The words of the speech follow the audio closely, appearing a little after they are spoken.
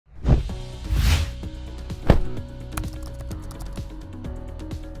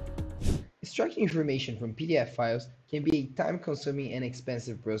Extracting information from PDF files can be a time-consuming and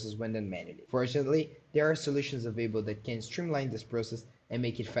expensive process when done manually. Fortunately, there are solutions available that can streamline this process and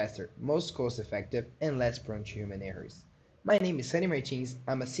make it faster, most cost-effective, and less prone to human errors. My name is Sunny Martins,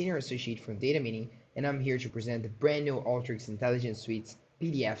 I'm a Senior Associate from Data Mining, and I'm here to present the brand new Alteryx Intelligence Suite's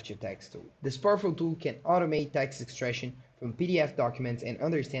PDF-to-Text tool. This powerful tool can automate text extraction from PDF documents and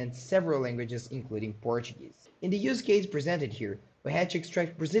understand several languages including Portuguese. In the use case presented here, we had to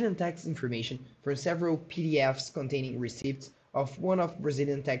extract Brazilian tax information from several PDFs containing receipts of one of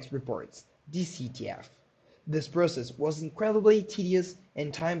Brazilian tax reports, DCTF. This process was incredibly tedious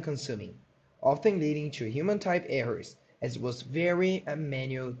and time-consuming, often leading to human-type errors, as it was a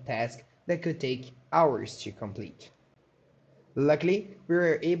manual task that could take hours to complete. Luckily, we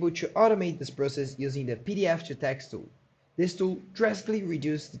were able to automate this process using the PDF-to-Text tool. This tool drastically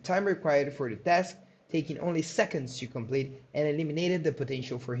reduced the time required for the task, taking only seconds to complete, and eliminated the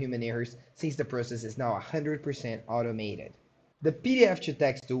potential for human errors since the process is now 100% automated. The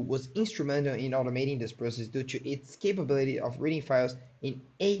PDF-to-Text tool was instrumental in automating this process due to its capability of reading files in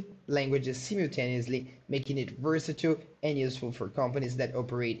 8 languages simultaneously, making it versatile and useful for companies that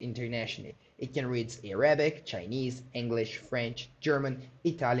operate internationally. It can read Arabic, Chinese, English, French, German,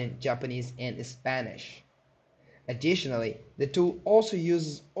 Italian, Japanese, and Spanish. Additionally, the tool also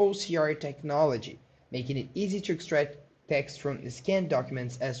uses OCR technology, making it easy to extract text from scanned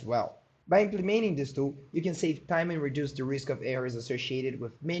documents as well. By implementing this tool, you can save time and reduce the risk of errors associated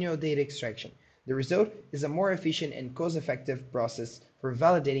with manual data extraction. The result is a more efficient and cost-effective process for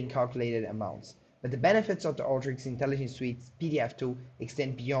validating calculated amounts. But the benefits of the Alteryx Intelligence Suite's PDF tool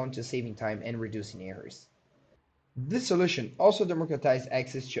extend beyond to saving time and reducing errors. This solution also democratized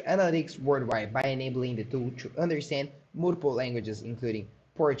access to analytics worldwide by enabling the tool to understand multiple languages, including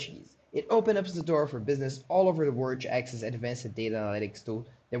Portuguese. It opened up the door for business all over the world to access advanced data analytics tools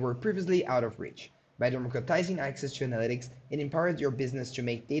that were previously out of reach. By democratizing access to analytics, it empowered your business to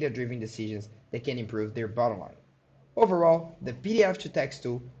make data-driven decisions that can improve their bottom line. Overall, the PDF-to-Text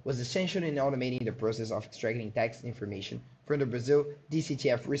tool was essential in automating the process of extracting text information from the Brazil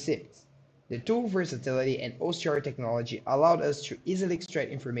DCTF receipts. The tool versatility and OCR technology allowed us to easily extract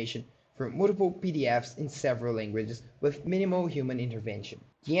information from multiple PDFs in several languages with minimal human intervention.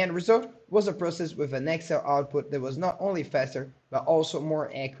 The end result was a process with an Excel output that was not only faster, but also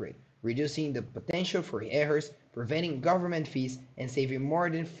more accurate, reducing the potential for errors, preventing government fees, and saving more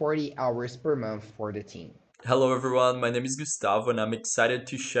than 40 hours per month for the team. Hello everyone, my name is Gustavo and I'm excited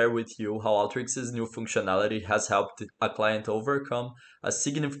to share with you how Alteryx's new functionality has helped a client overcome a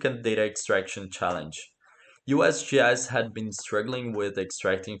significant data extraction challenge. USGS had been struggling with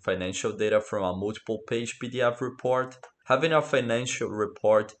extracting financial data from a multiple-page PDF report. Having a financial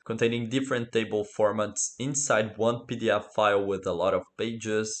report containing different table formats inside one PDF file with a lot of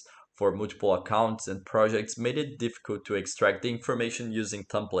pages for multiple accounts and projects made it difficult to extract the information using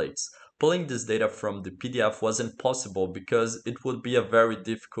templates. Pulling this data from the PDF wasn't possible because it would be a very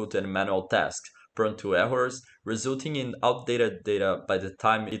difficult and manual task, prone to errors, resulting in outdated data by the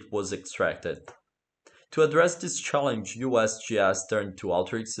time it was extracted. To address this challenge, USGS turned to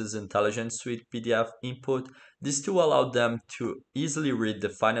Alteryx's Intelligence Suite PDF input. This tool allowed them to easily read the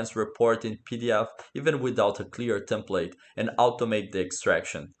finance report in PDF even without a clear template and automate the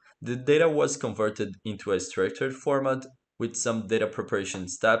extraction. The data was converted into a structured format with some data preparation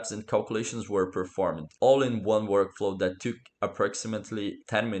steps and calculations were performed, all in one workflow that took approximately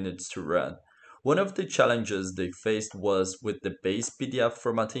 10 minutes to run. One of the challenges they faced was with the base PDF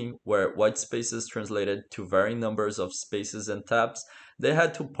formatting, where white spaces translated to varying numbers of spaces and tabs. They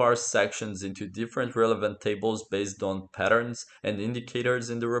had to parse sections into different relevant tables based on patterns and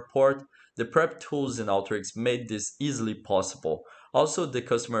indicators in the report. The prep tools in Alteryx made this easily possible. Also, the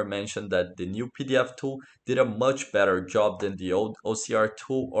customer mentioned that the new PDF tool did a much better job than the old OCR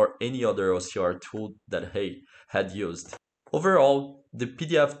tool or any other OCR tool that he had used. Overall, the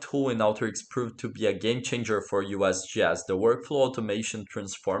PDF tool in Alteryx proved to be a game changer for USGS. The workflow automation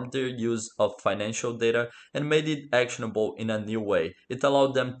transformed their use of financial data and made it actionable in a new way. It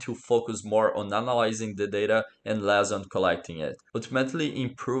allowed them to focus more on analyzing the data and less on collecting it, ultimately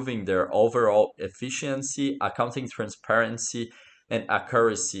improving their overall efficiency, accounting transparency, and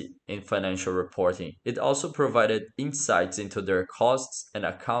accuracy in financial reporting. It also provided insights into their costs and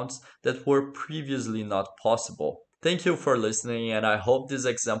accounts that were previously not possible. Thank you for listening, and I hope this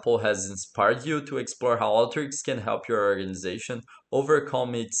example has inspired you to explore how Alteryx can help your organization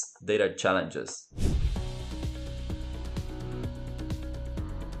overcome its data challenges.